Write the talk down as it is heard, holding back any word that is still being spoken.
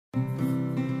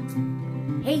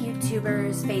Hey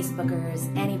YouTubers,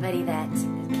 Facebookers, anybody that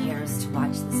cares to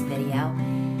watch this video.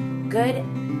 Good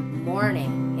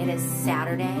morning. It is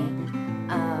Saturday.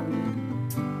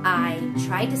 I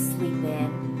tried to sleep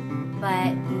in,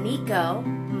 but Nico,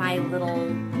 my little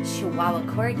Chihuahua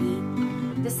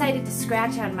Corgi, decided to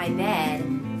scratch on my bed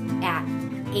at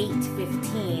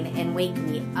 8:15 and wake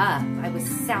me up. I was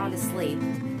sound asleep.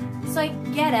 So I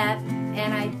get up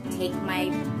and I take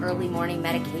my early morning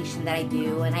medication that I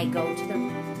do, and I go to the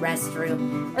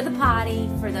restroom, or the potty,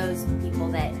 for those people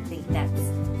that think that's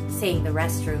saying the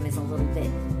restroom is a little bit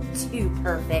too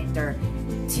perfect or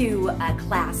too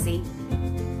classy.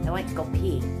 I went to go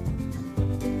pee.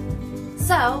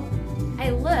 So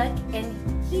I look, and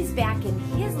he's back in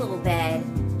his little bed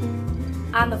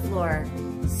on the floor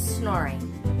snoring.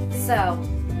 So,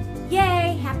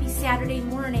 yay, happy Saturday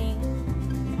morning.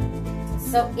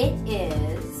 So it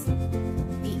is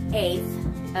the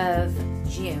 8th of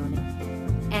June,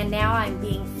 and now I'm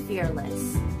being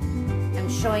fearless. I'm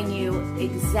showing you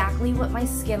exactly what my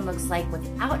skin looks like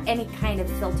without any kind of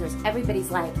filters. Everybody's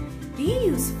like, do you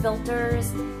use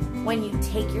filters when you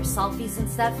take your selfies and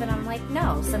stuff? And I'm like,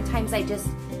 no. Sometimes I just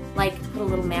like put a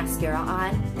little mascara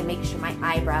on and make sure my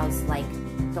eyebrows like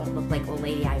don't look like old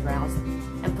lady eyebrows,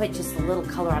 and put just a little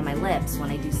color on my lips when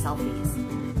I do selfies,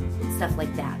 stuff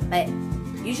like that. But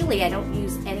usually I don't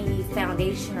use any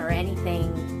foundation or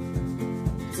anything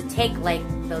to take like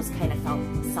those kind of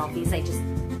selfies. I just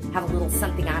have a little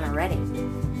something on already.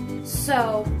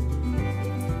 So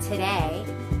today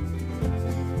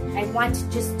I want to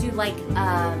just do like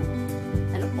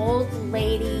an old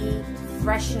lady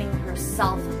freshening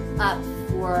herself up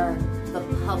for the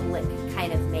public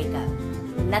kind of makeup.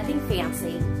 Nothing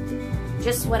fancy,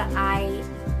 just what I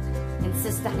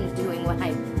insist on doing when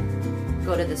I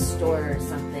go to the store or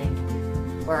something,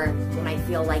 or when I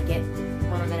feel like it,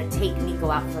 when I'm going to take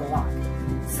Nico out for a walk.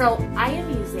 So I am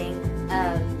using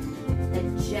a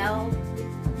gel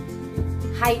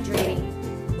hydrating,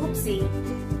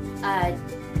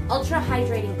 ultra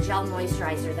hydrating gel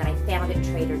moisturizer that I found at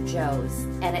Trader Joe's,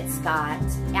 and it's got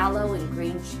aloe and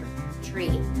green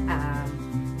tree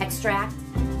extract,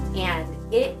 and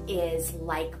it is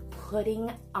like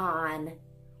putting on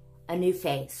a new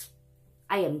face.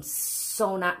 I am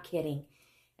so not kidding.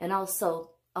 And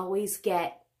also always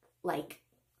get like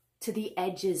to the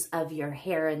edges of your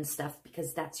hair and stuff,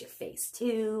 because that's your face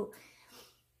too.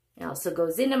 It also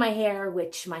goes into my hair,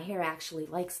 which my hair actually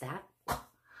likes that.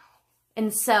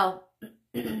 And so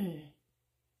I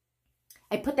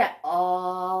put that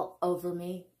all over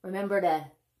me. Remember to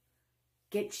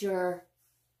get your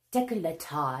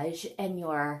décolletage and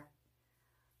your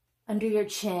under your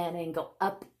chin and go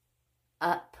up,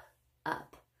 up,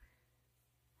 up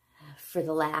for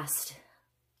the last,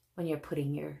 when you're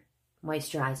putting your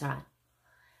moisturizer on.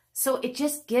 So it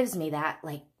just gives me that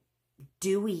like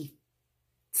dewy,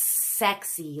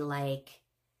 sexy like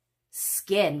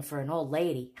skin for an old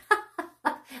lady.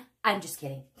 I'm just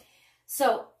kidding.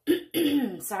 So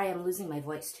sorry, I'm losing my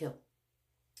voice too.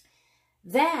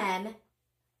 Then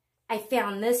I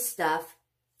found this stuff,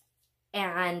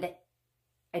 and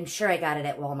I'm sure I got it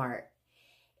at Walmart.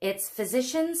 It's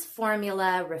Physicians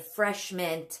Formula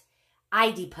Refreshment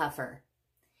Eye Depuffer.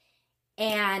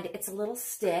 And it's a little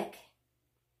stick.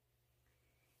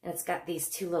 And it's got these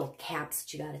two little caps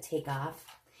that you got to take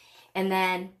off. And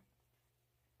then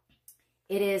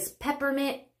it is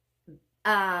peppermint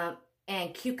and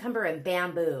cucumber and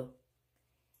bamboo.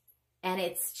 And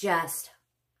it's just,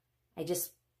 I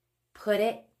just put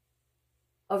it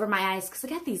over my eyes, because I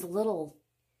got these little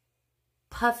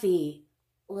puffy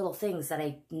little things that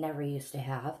I never used to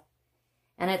have.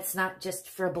 And it's not just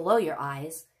for below your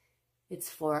eyes, it's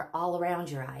for all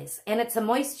around your eyes. And it's it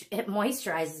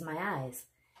moisturizes my eyes.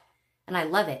 And I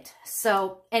love it.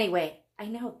 So anyway, I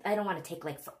know I don't want to take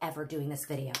like forever doing this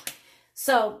video.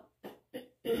 So,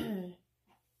 so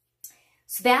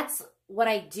that's what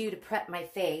I do to prep my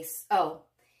face. Oh,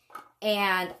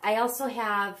 and I also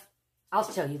have,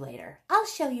 I'll show you later. I'll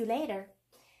show you later.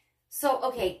 So,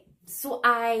 okay, so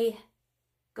I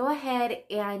go ahead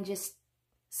and just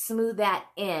smooth that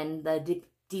in, the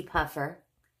depuffer.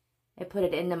 I put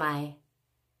it into my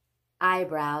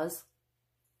eyebrows.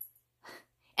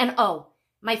 And oh,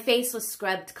 my face was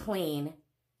scrubbed clean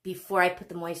before I put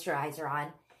the moisturizer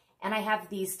on. And I have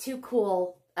these two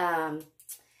cool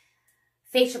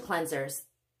facial cleansers.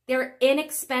 They're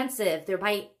inexpensive. They're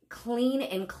by Clean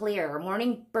and Clear,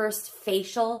 Morning Burst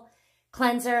Facial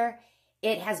Cleanser.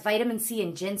 It has vitamin C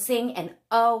and ginseng, and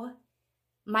oh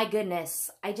my goodness,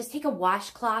 I just take a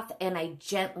washcloth and I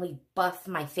gently buff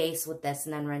my face with this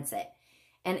and then rinse it.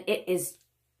 And it is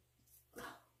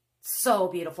So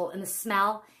beautiful. And the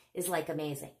smell is like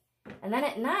amazing. And then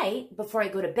at night, before I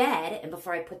go to bed and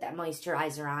before I put that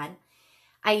moisturizer on,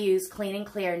 I use Clean and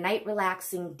Clear Night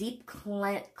Relaxing Deep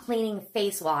Cleaning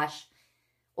Face Wash,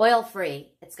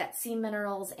 oil-free. It's got sea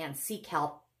minerals and sea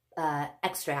kelp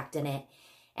extract in it.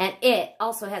 And it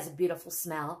also has a beautiful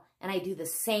smell. And I do the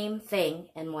same thing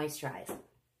and moisturize.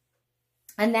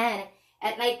 And then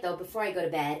at night, though, before I go to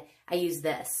bed, I use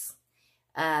this.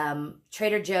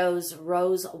 Trader Joe's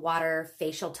Rose Water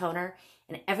Facial Toner.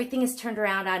 And everything is turned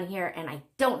around on here, and I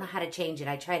don't know how to change it.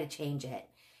 I try to change it.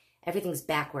 Everything's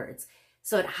backwards.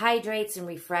 So it hydrates and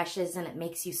refreshes, and it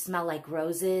makes you smell like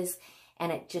roses,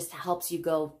 and it just helps you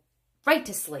go right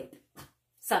to sleep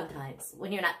sometimes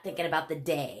when you're not thinking about the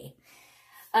day.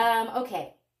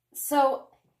 Okay, so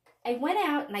I went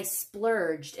out and I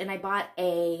splurged, and I bought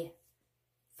a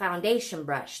foundation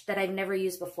brush that I've never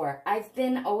used before. I've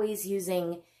been always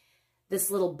using this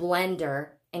little blender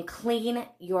and clean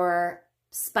your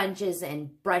sponges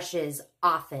and brushes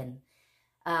often,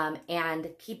 and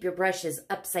keep your brushes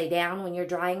upside down when you're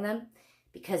drying them,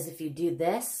 because if you do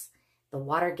this, the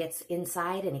water gets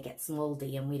inside and it gets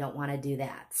moldy, and we don't want to do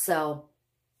that. So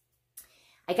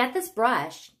I got this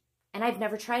brush, and I've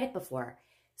never tried it before.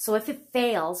 So if it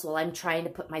fails while I'm trying to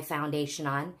put my foundation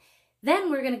on, then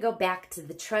we're going to go back to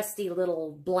the trusty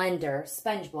little blender,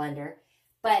 sponge blender.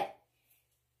 But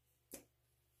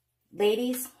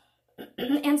ladies,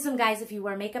 and some guys, if you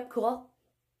wear makeup, cool.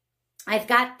 I've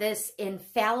got this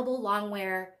Infallible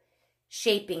Longwear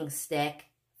Shaping Stick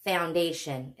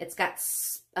foundation. It's got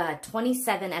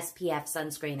 27 SPF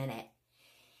sunscreen in it.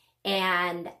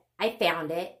 And I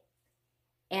found it.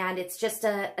 And it's just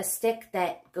a stick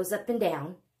that goes up and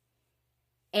down.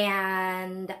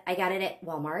 And I got it at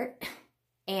Walmart.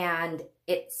 And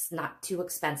it's not too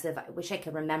expensive. I wish I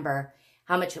could remember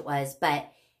how much it was.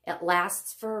 But it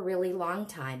lasts for a really long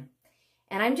time.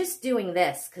 And I'm just doing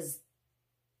this because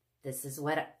this is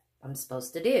what I'm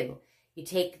supposed to do. You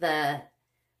take the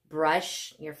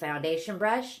brush, your foundation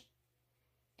brush,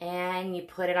 and you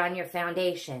put it on your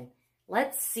foundation.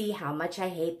 Let's see how much I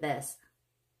hate this.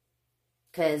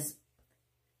 Because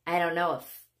I don't know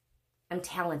if I'm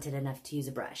talented enough to use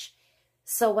a brush.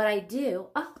 So what I do,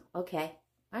 oh, okay,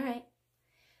 all right.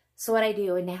 So what I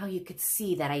do, and now you could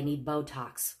see that I need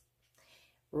Botox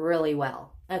really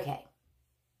well. Okay.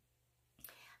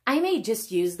 I may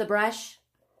just use the brush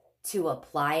to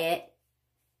apply it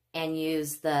and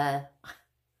use the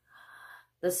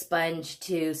sponge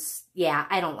to, yeah,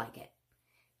 I don't like it.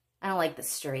 I don't like the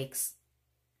streaks.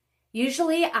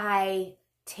 Usually I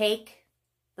take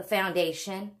the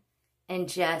foundation and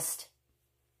just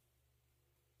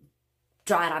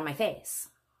draw it on my face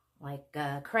like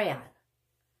a crayon.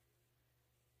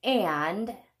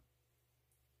 And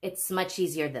it's much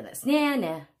easier than this.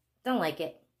 Nah, don't like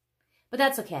it. But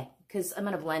that's okay, because I'm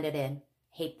going to blend it in.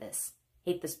 Hate this.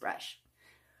 Hate this brush.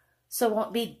 So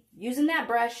won't be using that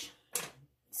brush.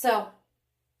 So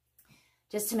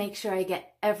just to make sure I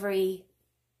get every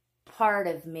part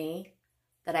of me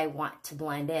that I want to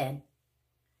blend in.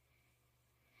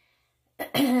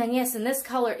 And yes, and this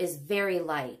color is very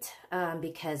light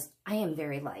because I am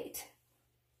very light.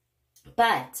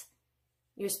 But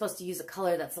you're supposed to use a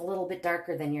color that's a little bit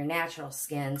darker than your natural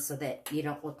skin so that you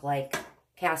don't look like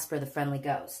Casper the Friendly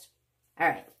Ghost. All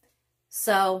right.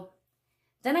 So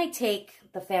then I take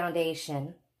the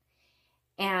foundation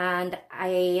and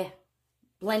I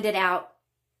blend it out.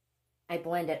 I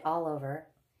blend it all over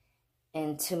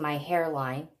into my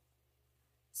hairline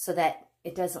so that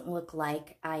it doesn't look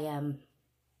like I am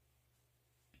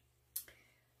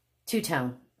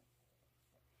two-tone.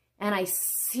 And I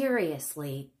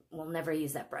seriously will never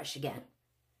use that brush again.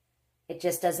 It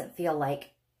just doesn't feel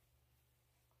like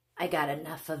I got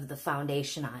enough of the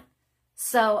foundation on.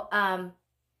 So,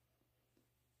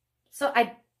 so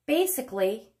I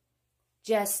basically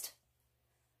just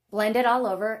blend it all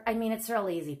over. I mean, it's real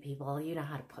easy, people. You know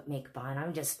how to put makeup on.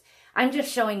 I'm just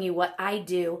showing you what I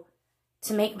do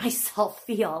to make myself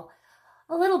feel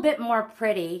a little bit more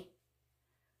pretty.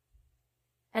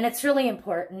 And it's really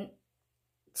important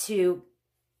to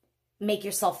make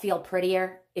yourself feel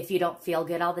prettier if you don't feel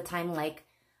good all the time. Like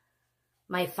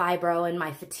my fibro and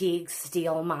my fatigue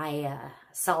steal my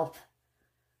self-esteem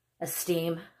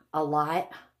a lot.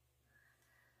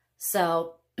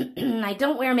 So I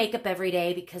don't wear makeup every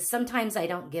day because sometimes I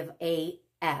don't give a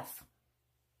F.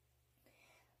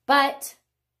 But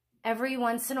every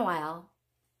once in a while,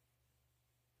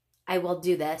 I will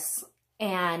do this,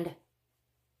 and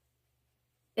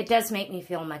it does make me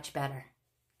feel much better.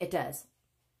 It does.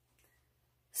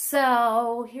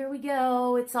 So here we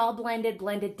go. It's all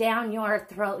blended down your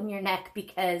throat and your neck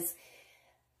because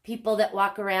people that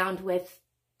walk around with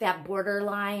that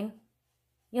borderline,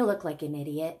 you look like an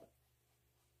idiot.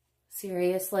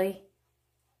 Seriously.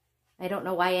 I don't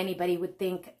know why anybody would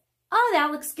think, oh,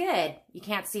 that looks good. You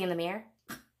can't see in the mirror?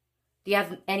 Do you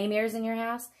have any mirrors in your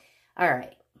house? All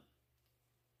right.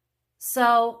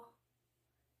 So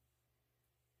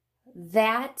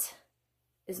that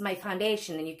is my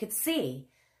foundation. And you could see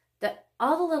that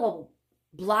all the little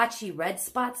blotchy red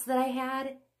spots that I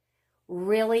had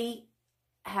really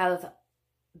have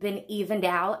been evened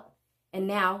out. And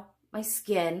now my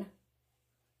skin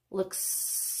looks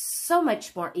so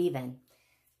much more even.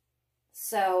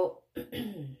 So,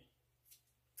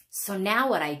 so now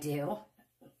what I do,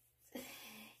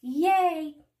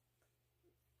 yay,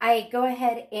 I go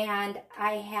ahead and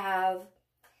I have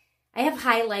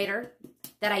highlighter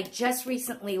that I just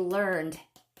recently learned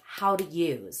how to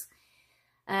use.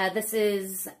 This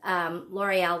is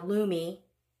L'Oreal Lumi.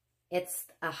 It's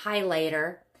a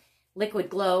highlighter, Liquid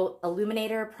Glow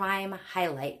Illuminator Prime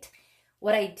Highlight.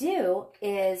 What I do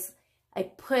is I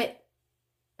put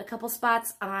a couple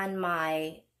spots on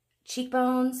my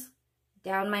cheekbones,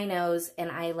 down my nose,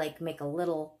 and I like make a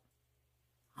little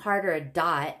harder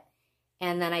dot,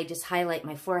 and then I just highlight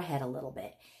my forehead a little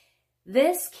bit.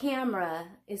 This camera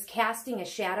is casting a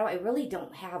shadow. I really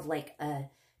don't have like a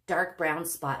dark brown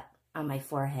spot on my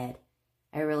forehead.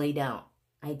 I really don't.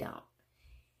 I don't.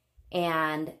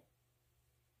 And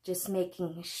just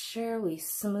making sure we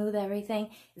smooth everything.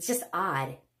 It's just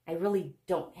odd. I really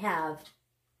don't have...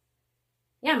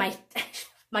 Yeah,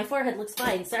 my forehead looks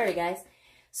fine. Sorry, guys.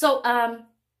 So,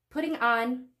 putting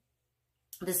on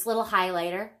this little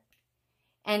highlighter,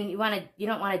 and you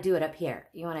don't want to do it up here.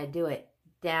 You want to do it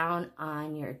down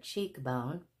on your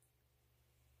cheekbone.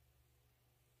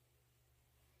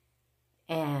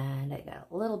 And I got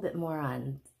a little bit more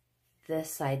on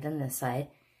this side than this side.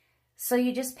 So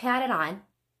you just pat it on.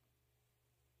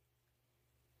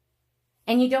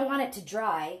 And you don't want it to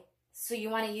dry, so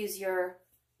you want to use your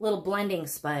little blending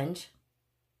sponge.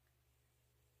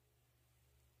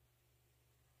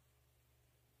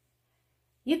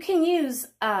 You can use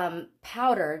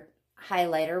powdered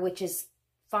highlighter, which is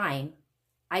fine.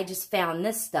 I just found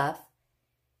this stuff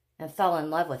and fell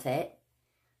in love with it.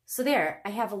 So there, I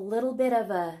have a little bit of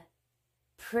a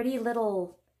pretty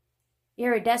little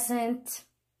iridescent,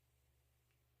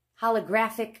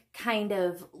 holographic kind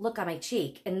of look on my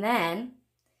cheek. And then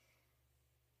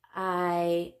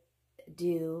I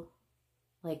do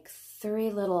like three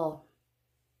little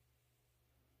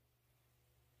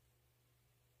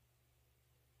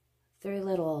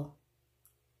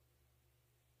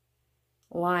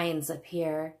lines up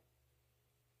here,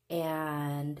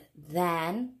 and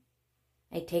then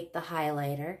I take the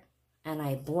highlighter and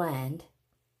I blend,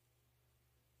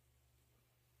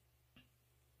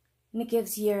 and it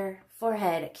gives your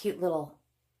forehead a cute little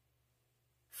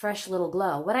fresh little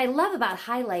glow. What I love about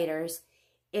highlighters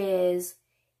is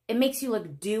it makes you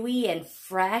look dewy and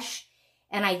fresh.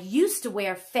 And I used to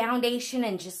wear foundation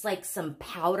and just like some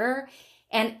powder,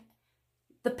 and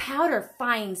the powder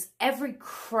finds every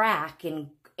crack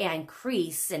and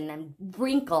crease and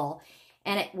wrinkle,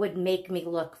 and it would make me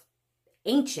look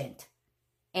ancient.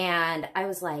 And I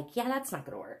was like, yeah, that's not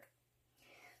going to work.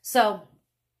 So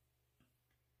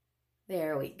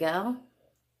there we go.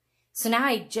 So now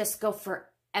I just go for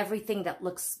everything that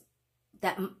looks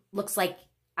like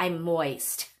I'm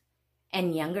moist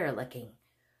and younger looking.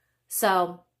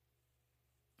 So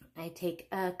I take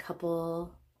a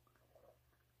couple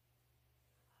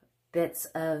bits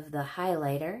of the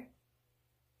highlighter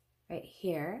right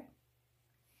here.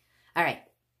 All right.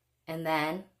 And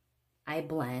then I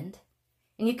blend.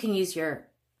 And you can use your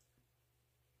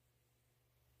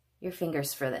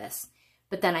fingers for this.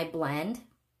 But then I blend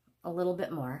a little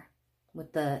bit more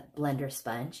with the blender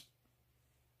sponge.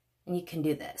 And you can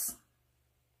do this.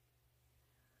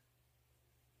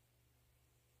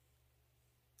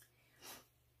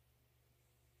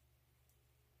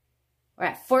 We're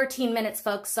at 14 minutes,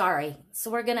 folks. Sorry. So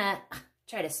we're going to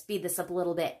try to speed this up a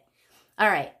little bit. All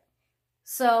right.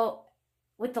 So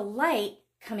with the light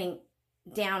coming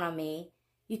down on me,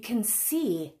 you can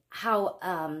see how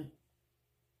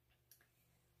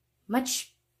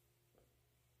much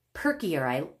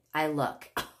perkier I look.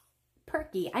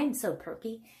 Perky. I'm so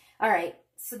perky. All right.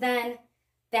 So then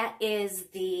that is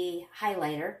the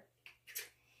highlighter.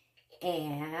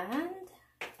 And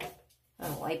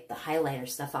I'll wipe the highlighter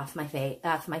stuff off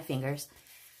my fingers.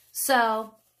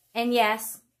 So, and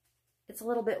yes, it's a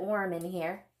little bit warm in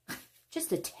here.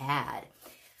 Just a tad.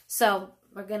 So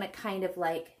we're going to kind of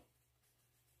like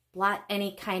blot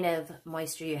any kind of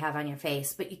moisture you have on your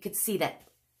face. But you could see that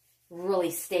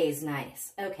really stays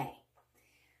nice. Okay.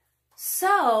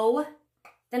 So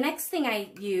the next thing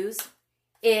I use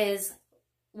is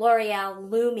L'Oreal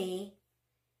Lumi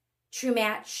True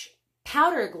Match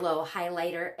Powder Glow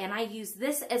Highlighter. And I use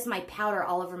this as my powder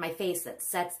all over my face that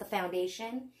sets the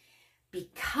foundation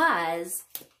because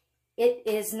it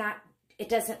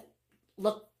doesn't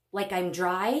look like I'm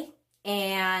dry.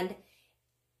 And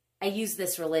I use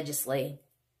this religiously.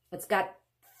 It's got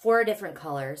 4 different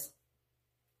colors.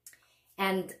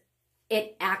 And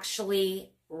it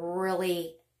actually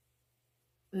really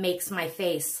makes my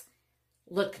face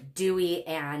look dewy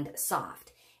and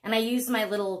soft. And I use my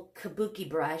little kabuki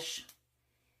brush,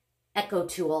 Echo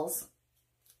Tools.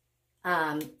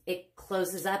 It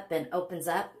closes up and opens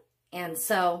up. And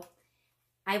so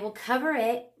I will cover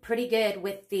it pretty good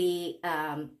with the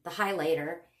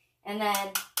highlighter. And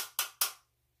then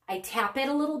I tap it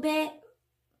a little bit.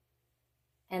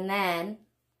 And then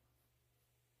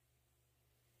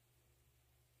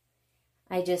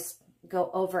I just go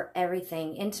over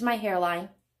everything into my hairline,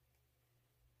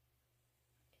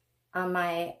 on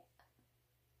my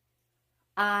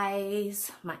eyes,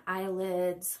 my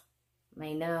eyelids,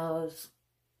 my nose,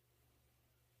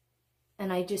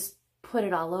 and I just put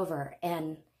it all over,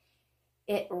 and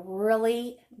it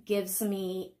really gives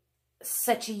me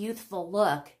such a youthful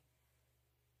look.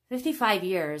 55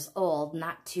 years old,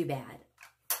 not too bad.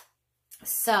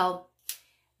 So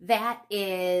that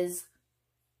is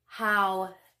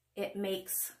how it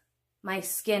makes my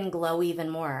skin glow even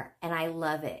more. And I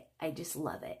love it. I just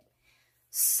love it.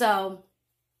 So,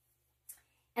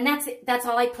 and that's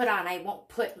all I put on. I won't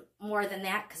put more than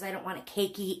that because I don't want a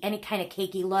cakey, any kind of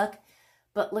cakey look.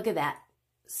 But look at that.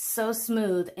 So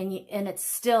smooth, and it's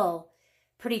still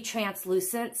pretty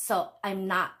translucent. So I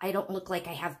don't look like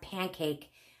I have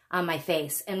pancake on my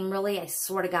face. And really, I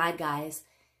swear to God, guys,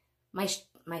 my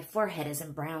forehead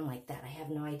isn't brown like that. I have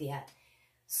no idea.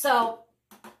 So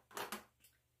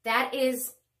that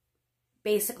is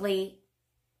basically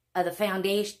the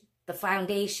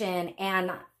foundation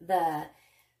and the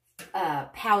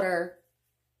powder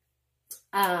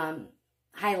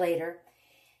highlighter.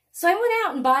 So I went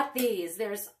out and bought these.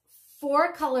 There's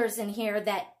 4 colors in here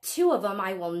that 2 of them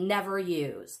I will never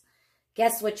use.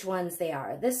 Guess which ones they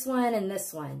are. This one and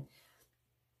this one.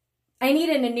 I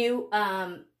needed a new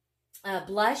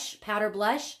blush, powder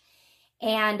blush,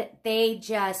 and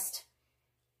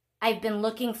I've been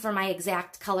looking for my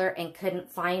exact color and couldn't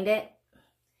find it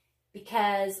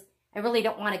because I really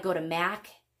don't want to go to MAC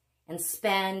and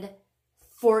spend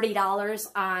 $40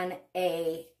 on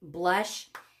a blush,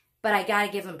 but I got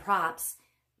to give them props.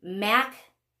 MAC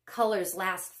colors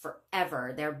last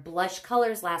forever. Their blush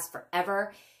colors last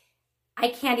forever. I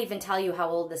can't even tell you how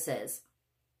old this is.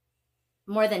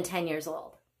 More than 10 years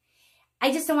old.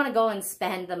 I just don't want to go and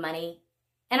spend the money.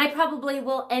 And I probably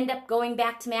will end up going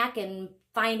back to MAC and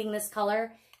finding this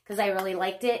color because I really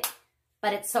liked it.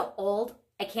 But it's so old,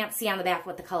 I can't see on the back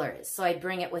what the color is. So I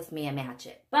bring it with me and match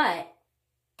it.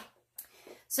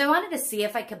 So I wanted to see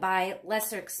if I could buy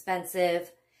lesser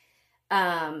expensive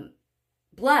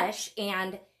blush.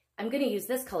 And I'm going to use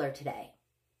this color today.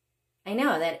 I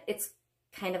know that it's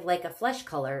kind of like a flesh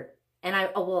color. And I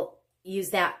will use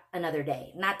that another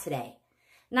day. Not today.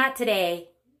 Not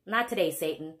today. Not today,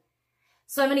 Satan.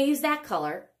 So I'm going to use that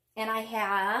color. And I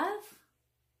have...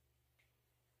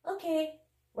 Okay.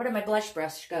 Where did my blush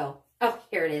brush go? Oh,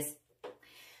 here it is.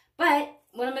 But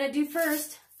what I'm going to do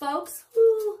first, folks...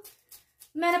 Woo,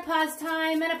 menopause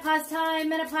time, menopause time,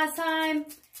 menopause time.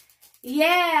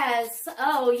 Yes.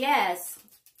 Oh, yes.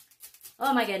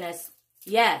 Oh, my goodness.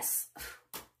 Yes.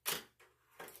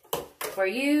 For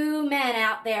you men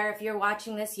out there, if you're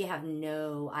watching this, you have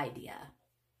no idea.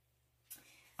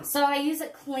 So I use a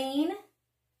clean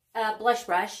blush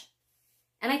brush.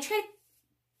 And I try to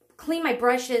clean my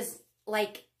brushes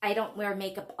like I don't wear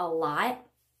makeup a lot,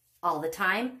 all the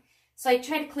time. So I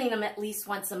try to clean them at least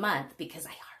once a month because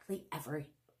I hardly ever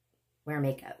wear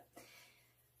makeup.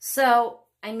 So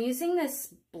I'm using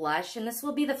this blush, and this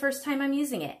will be the first time I'm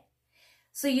using it.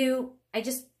 So I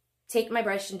just take my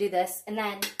brush and do this, and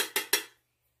then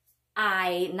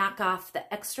I knock off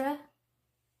the extra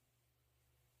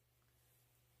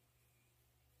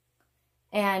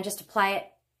and just apply it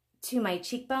to my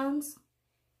cheekbones,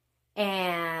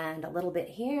 and a little bit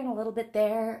here and a little bit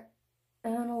there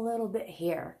and a little bit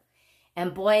here.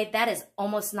 And boy, that is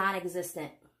almost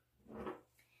non-existent.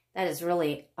 That is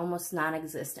really almost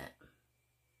non-existent.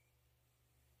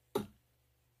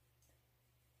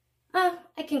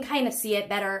 I can kind of see it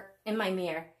better in my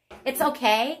mirror. It's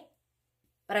okay,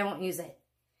 but I won't use it.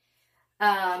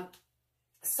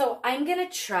 So I'm going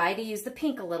to try to use the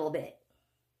pink a little bit.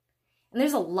 And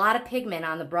there's a lot of pigment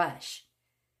on the brush.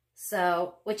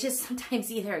 So, which is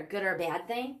sometimes either a good or a bad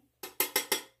thing,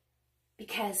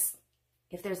 because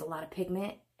if there's a lot of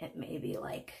pigment, it may be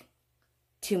like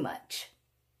too much.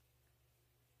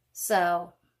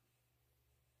 So,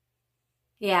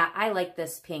 yeah, I like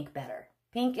this pink better.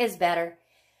 Pink is better.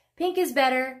 Pink is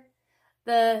better.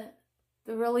 The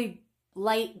really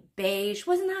light beige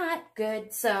was not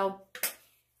good, so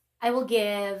I will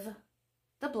give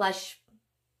the blush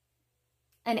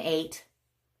an 8.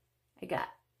 I got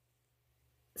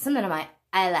something on my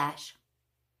eyelash.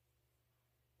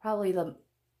 Probably the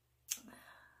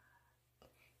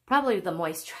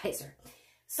moisturizer.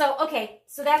 So, okay,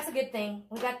 so that's a good thing.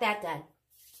 We got that done.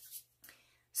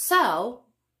 So,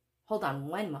 hold on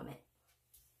one moment.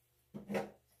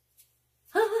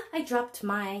 I dropped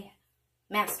my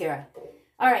mascara.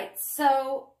 All right,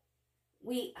 so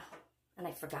and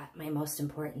I forgot my most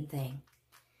important thing.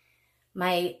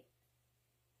 My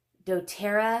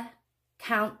doTERRA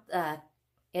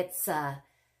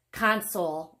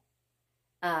Console,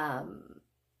 gosh,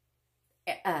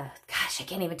 I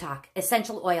can't even talk,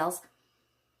 essential oils.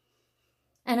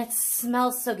 And it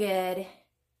smells so good.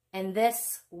 And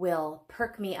this will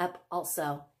perk me up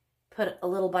also. Put a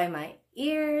little by my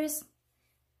ears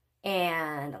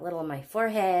and a little on my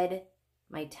forehead,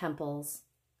 my temples.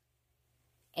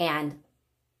 And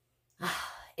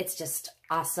it's just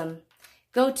awesome.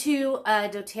 Go to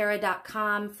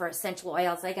doTERRA.com for essential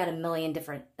oils. I got a million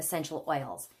different essential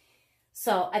oils.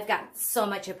 So I've got so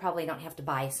much I probably don't have to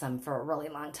buy some for a really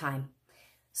long time.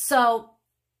 So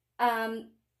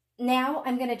now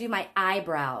I'm going to do my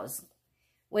eyebrows,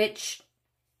 which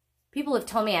people have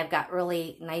told me I've got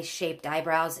really nice shaped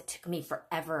eyebrows. It took me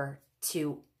forever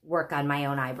to work on my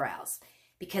own eyebrows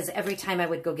because every time I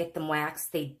would go get them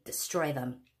waxed, they'd destroy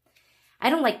them. I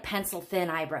don't like pencil thin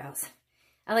eyebrows.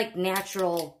 I like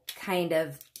natural kind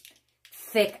of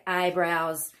thick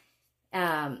eyebrows.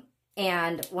 And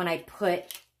when I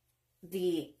put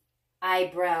the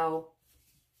eyebrow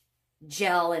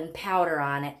gel and powder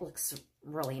on, it looks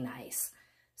really nice.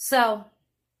 So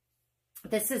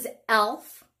this is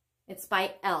e.l.f. It's by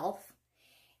e.l.f.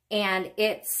 And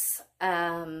it's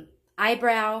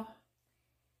eyebrow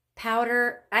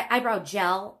powder, eyebrow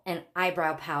gel and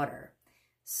eyebrow powder.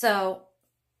 So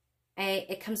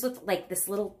it comes with like this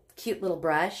little cute little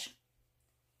brush.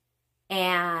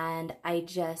 And I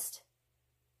just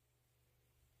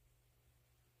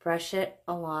brush it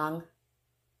along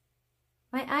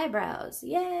my eyebrows.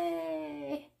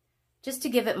 Yay! Just to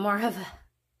give it more of a,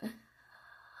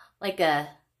 like a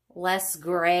less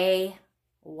gray,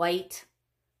 white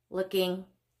looking.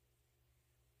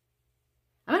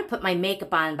 I'm going to put my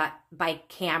makeup on by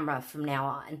camera from now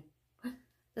on.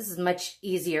 This is much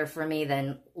easier for me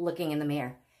than looking in the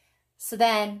mirror. So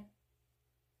then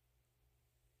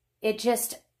it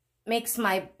just makes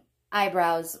my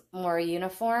eyebrows more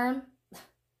uniform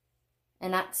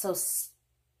and not so,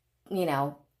 you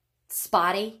know,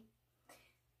 spotty.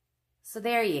 So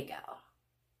there you go.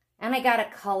 And I got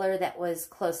a color that was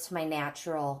close to my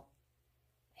natural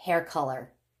hair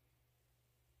color.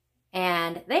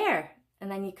 And there. And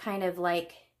then you kind of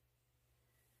like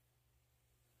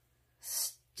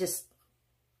just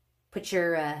put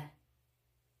your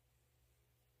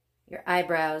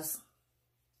eyebrows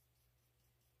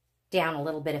down a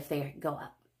little bit if they go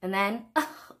up. And then, oh,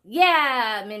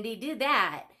 yeah, Mindy, do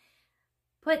that.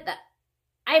 Put the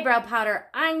eyebrow powder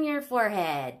on your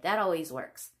forehead. That always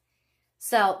works.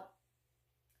 So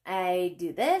I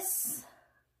do this.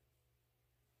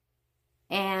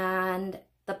 And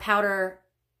the powder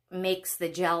makes the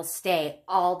gel stay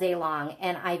all day long.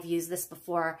 And I've used this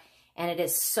before, and it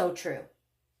is so true.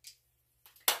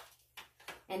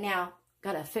 And now,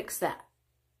 gotta fix that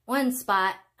one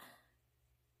spot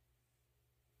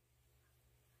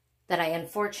that I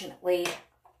unfortunately,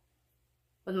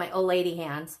 with my old lady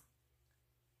hands,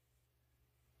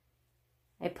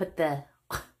 I put the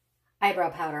eyebrow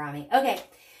powder on me. Okay,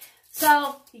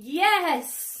 so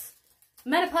yes,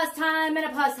 menopause time,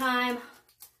 menopause time.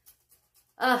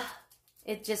 Ugh,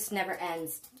 it just never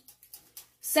ends.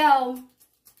 So,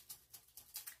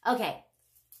 okay,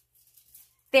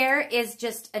 there is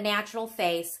just a natural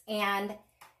face, and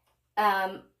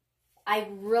I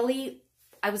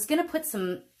was going to put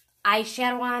some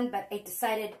eyeshadow on, but I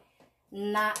decided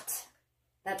that's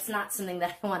not something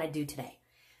that I want to do today.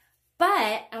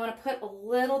 But I want to put a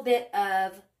little bit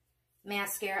of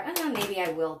mascara. I don't know, maybe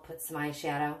I will put some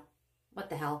eyeshadow. What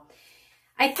the hell.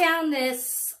 I found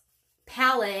this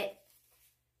palette,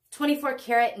 24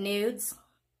 Karat Nudes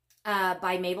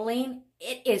by Maybelline.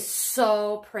 It is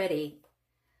so pretty.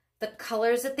 The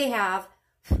colors that they have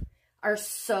are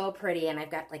so pretty, and I've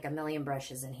got like a million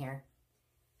brushes in here.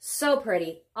 So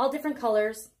pretty. All different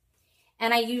colors.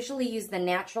 And I usually use the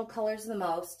natural colors the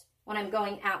most. When I'm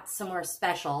going out somewhere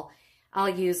special, I'll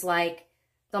use like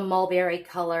the mulberry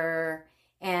color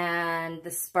and the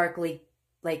sparkly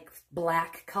like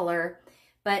black color.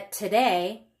 But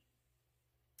today,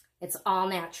 it's all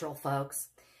natural, folks.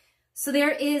 So there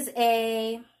is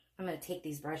I'm going to take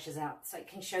these brushes out so I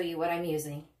can show you what I'm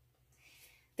using.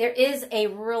 There is a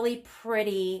really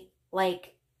pretty,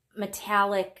 like,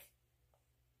 metallic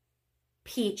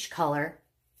peach color.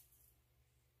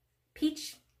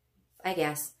 Peach, I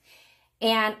guess.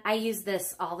 And I use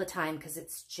this all the time because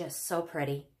it's just so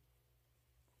pretty.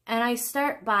 And I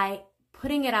start by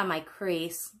putting it on my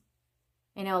crease.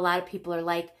 I know a lot of people are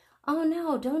like, oh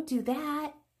no, don't do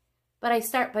that. But I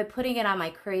start by putting it on my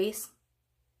crease.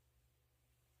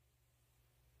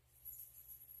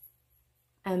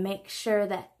 And make sure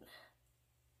that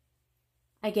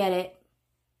I get it.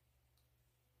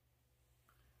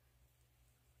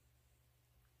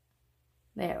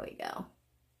 There we go.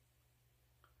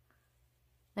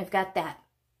 I've got that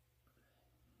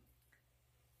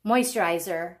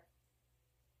moisturizer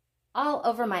all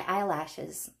over my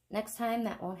eyelashes. Next time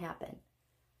that won't happen.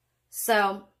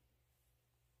 So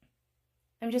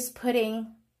I'm just putting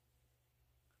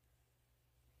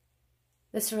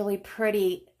this really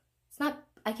pretty, it's not,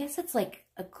 I guess it's like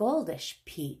a goldish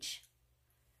peach.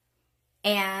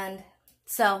 And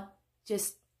so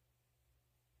just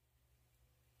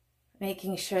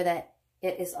making sure that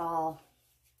it is all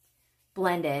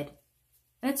blended.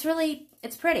 And it's really,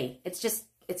 it's pretty. It's just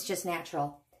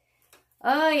natural.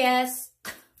 Oh yes.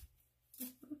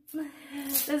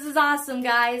 This is awesome,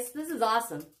 guys. This is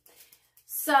awesome.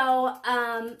 So,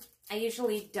 I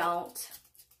usually don't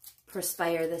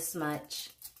perspire this much,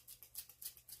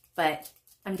 but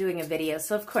I'm doing a video,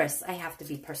 so of course I have to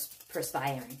be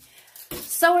perspiring.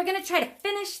 So we're going to try to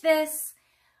finish this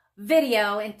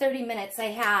video in 30 minutes. I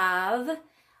have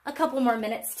a couple more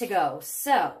minutes to go.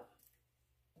 So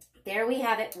there we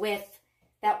have it with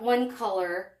that one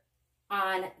color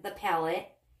on the palette.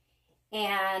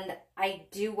 And I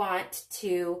do want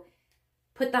to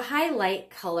put the highlight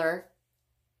color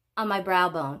on my brow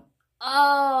bone.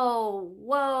 Oh,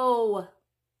 whoa.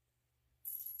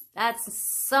 That's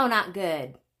so not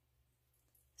good.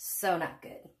 So not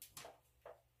good.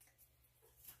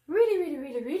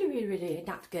 Really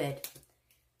not good.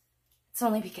 It's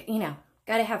only because, you know,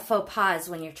 gotta have faux pas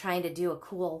when you're trying to do a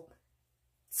cool,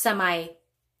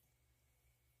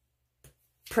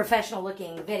 semi-professional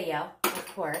looking video,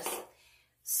 of course.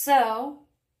 So,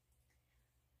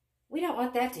 we don't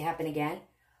want that to happen again.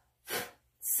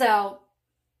 So,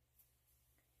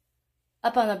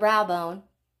 up on the brow bone,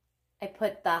 I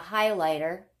put the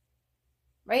highlighter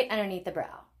right underneath the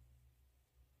brow.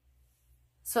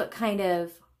 So it kind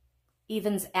of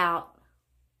evens out.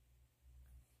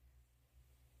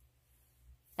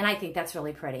 And I think that's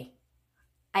really pretty.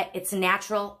 It's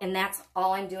natural, and that's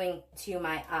all I'm doing to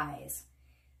my eyes.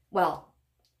 Well,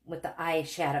 with the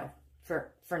eyeshadow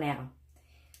for now.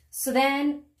 So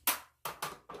then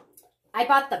I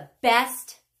bought the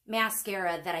best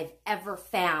mascara that I've ever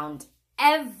found.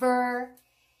 Ever.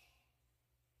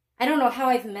 I don't know how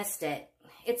I've missed it.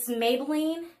 It's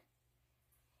Maybelline,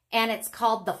 and it's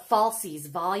called the Falsies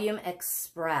Volume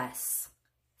Express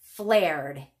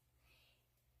Flared.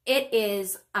 It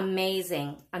is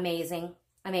amazing, amazing,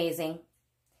 amazing.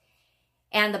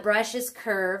 And the brush is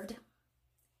curved,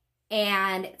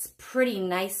 and it's pretty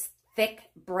nice, thick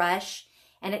brush,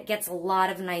 and it gets a lot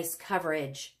of nice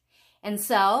coverage. And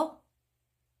so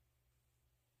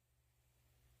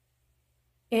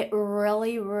it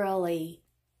really, really,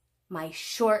 my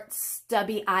short,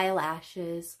 stubby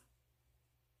eyelashes,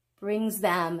 brings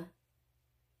them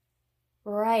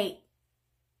right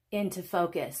into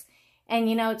focus. And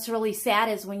you know, it's really sad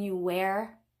is when you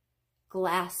wear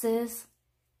glasses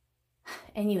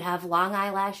and you have long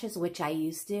eyelashes, which I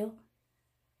used to,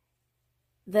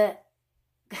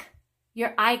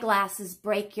 your eyeglasses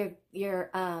break your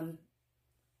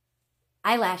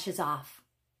eyelashes off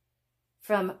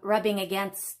from rubbing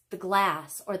against the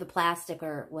glass or the plastic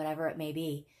or whatever it may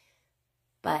be.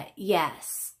 But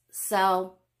yes,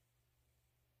 so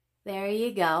there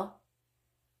you go.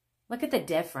 Look at the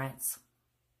difference.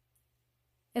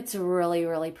 It's really,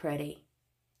 really pretty.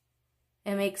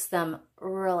 It makes them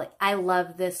really, I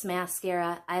love this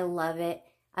mascara. I love it.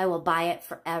 I will buy it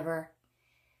forever.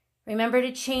 Remember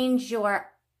to change your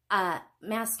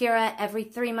mascara every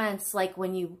 3 months, like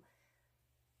when you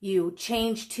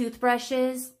change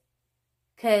toothbrushes,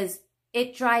 because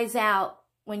it dries out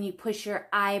when you push your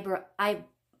eye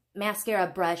mascara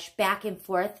brush back and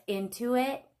forth into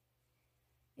it.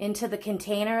 into the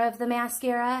container of the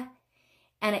mascara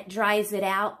and it dries it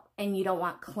out, and you don't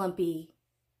want clumpy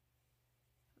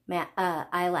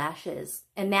eyelashes.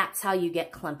 And that's how you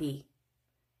get clumpy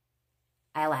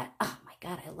eyelash. Oh my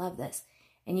God, I love this.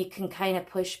 And you can kind of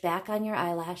push back on your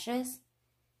eyelashes.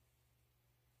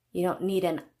 You don't need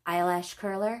an eyelash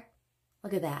curler.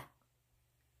 Look at that.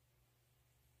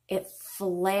 It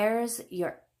flares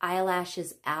your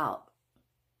eyelashes out.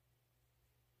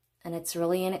 And it's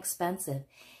really inexpensive.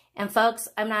 And folks,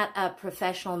 I'm not a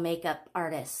professional makeup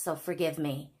artist, so forgive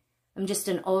me. I'm just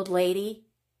an old lady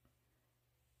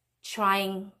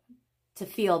trying to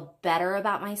feel better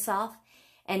about myself.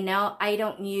 And no, I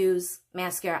don't use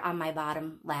mascara on my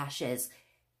bottom lashes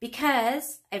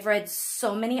because I've read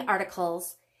so many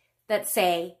articles that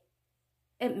say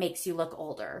it makes you look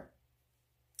older.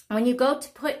 When you go to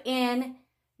put in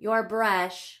your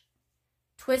brush,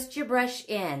 twist your brush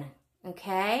in,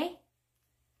 okay?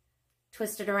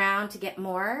 Twist it around to get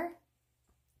more.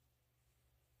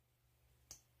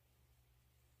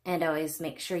 And always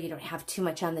make sure you don't have too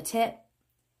much on the tip.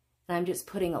 And I'm just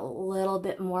putting a little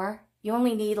bit more. You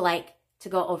only need like to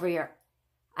go over your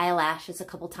eyelashes a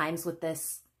couple times with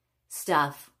this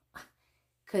stuff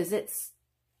because it's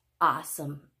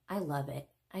awesome. I love it.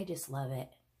 I just love it.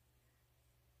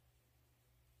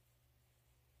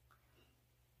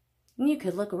 And you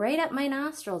could look right up my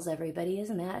nostrils, everybody.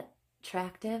 Isn't that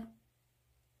attractive?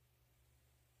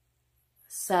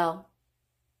 So,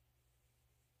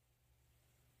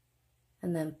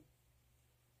 and then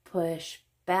push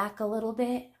back a little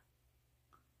bit.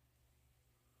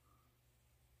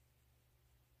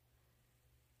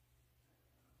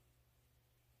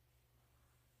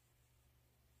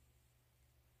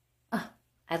 Oh,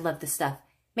 I love this stuff.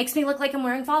 Makes me look like I'm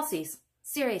wearing falsies.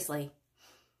 Seriously.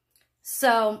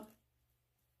 So,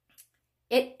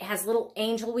 it has little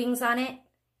angel wings on it.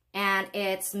 And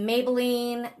it's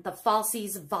Maybelline The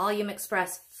Falsies Volume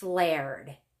Express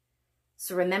Flared.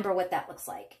 So remember what that looks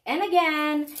like. And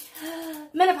again,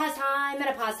 menopause time,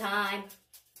 menopause time.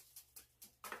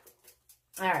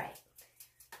 All right.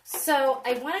 So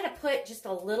I wanted to put just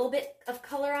a little bit of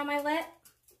color on my lip,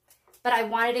 but I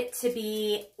wanted it to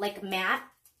be like matte.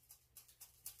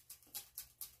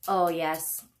 Oh,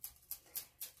 yes.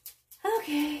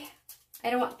 Okay. I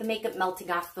don't want the makeup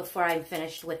melting off before I'm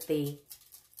finished with the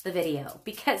video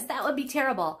because that would be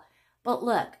terrible. But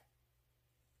look,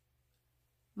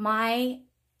 my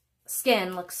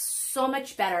skin looks so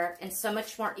much better and so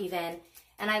much more even,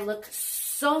 and I look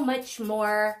so much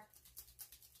more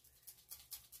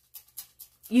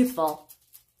youthful.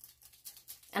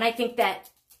 And I think that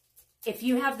if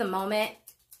you have the moment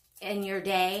in your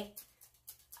day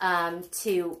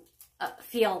to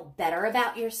feel better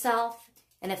about yourself,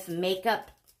 and if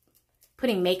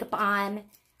putting makeup on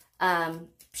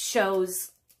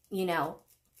shows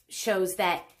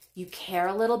that you care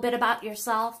a little bit about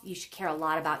yourself, you should care a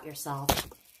lot about yourself.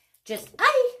 Just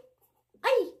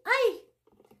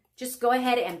just go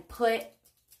ahead and put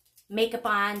makeup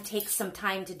on. Take some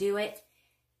time to do it.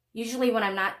 Usually when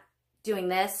I'm not doing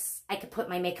this, I could put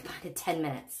my makeup on in 10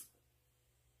 minutes.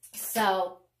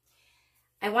 So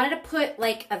I wanted to put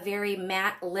like a very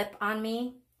matte lip on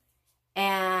me,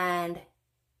 and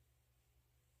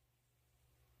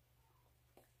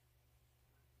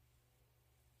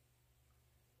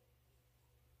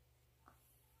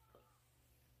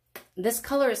this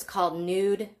color is called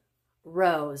Nude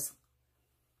Rose,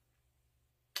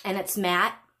 and it's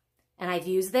matte, and I've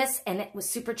used this, and it was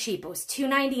super cheap. It was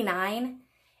 $2.99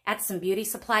 at some beauty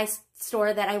supply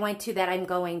store that I went to that I'm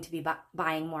going to be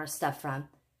buying more stuff from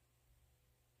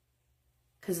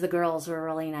because the girls were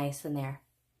really nice in there.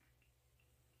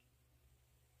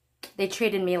 They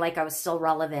treated me like I was still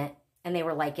relevant, and they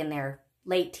were like in their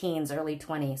late teens, early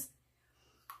 20s.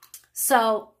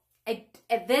 So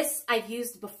this I've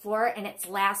used before, and it's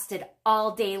lasted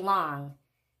all day long,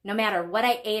 no matter what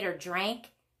I ate or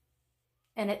drank,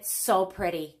 and it's so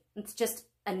pretty. It's just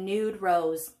a nude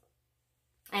rose,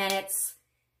 and it's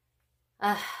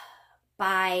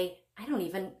by, I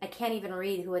can't even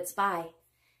read who it's by.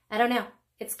 I don't know.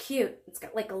 It's cute. It's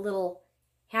got like a little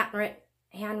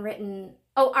handwritten,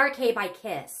 oh, RK by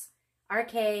Kiss.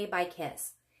 RK by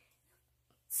Kiss.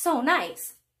 So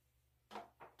nice.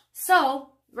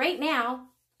 So right now,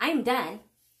 I'm done.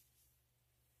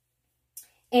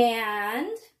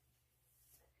 And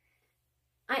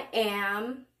I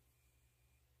am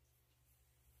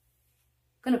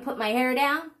going to put my hair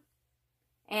down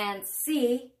and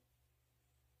see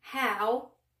how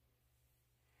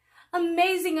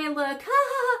amazing I look.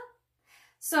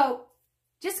 So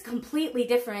just completely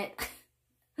different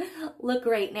look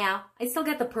right now. I still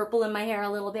got the purple in my hair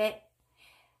a little bit.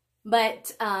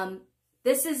 But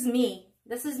this is me.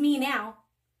 This is me now.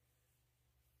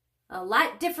 A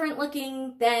lot different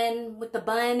looking than with the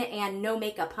bun and no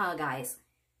makeup, huh, guys?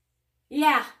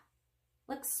 Yeah,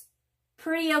 looks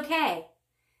pretty okay.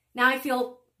 Now I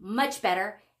feel much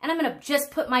better, and I'm going to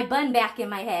just put my bun back in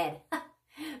my head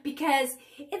because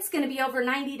it's going to be over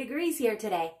 90 degrees here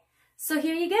today. So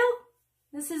here you go.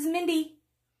 This is Mindy.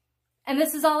 And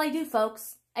this is all I do,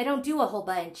 folks. I don't do a whole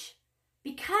bunch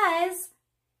because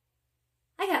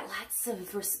I got lots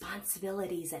of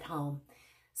responsibilities at home.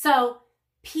 So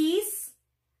peace,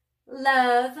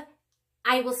 love.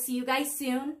 I will see you guys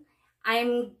soon.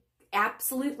 I'm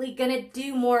absolutely going to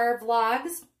do more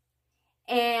vlogs.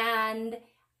 And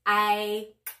I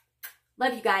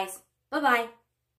love you guys. Bye-bye.